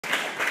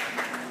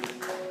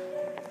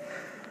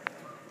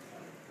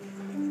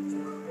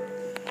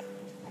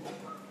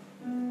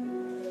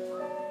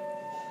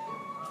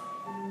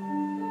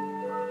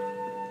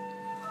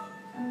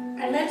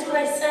meant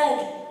what I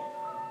said,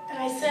 and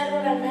I said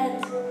what I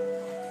meant.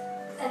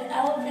 An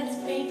elephant's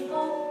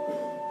faithful,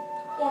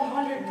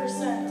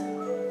 100%.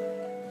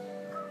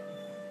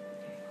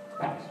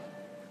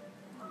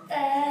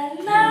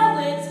 And now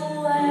it's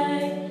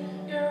late,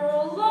 you're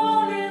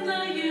alone in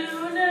the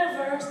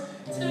universe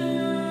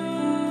too.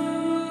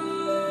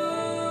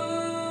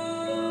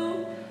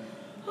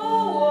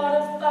 Who would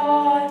have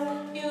thought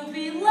you'd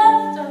be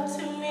left up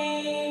to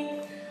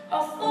me,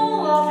 a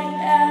full of an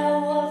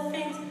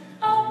elephant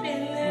up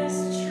in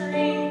this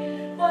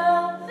tree?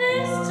 Well,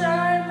 this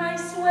time I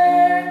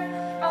swear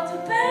I'll do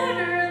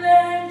better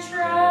than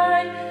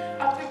try.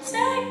 I'll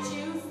protect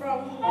you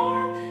from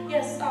harm,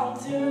 yes I'll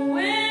do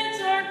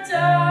it or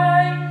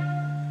die.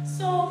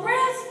 So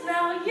rest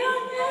now,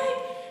 young egg,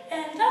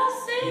 and I'll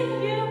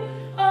sing you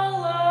a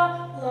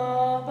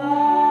lullaby.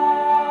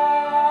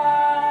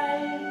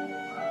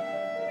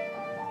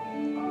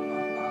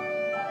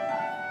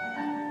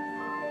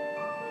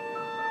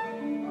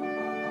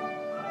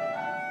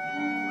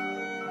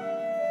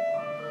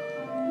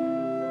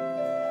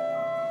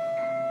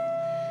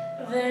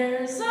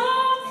 There's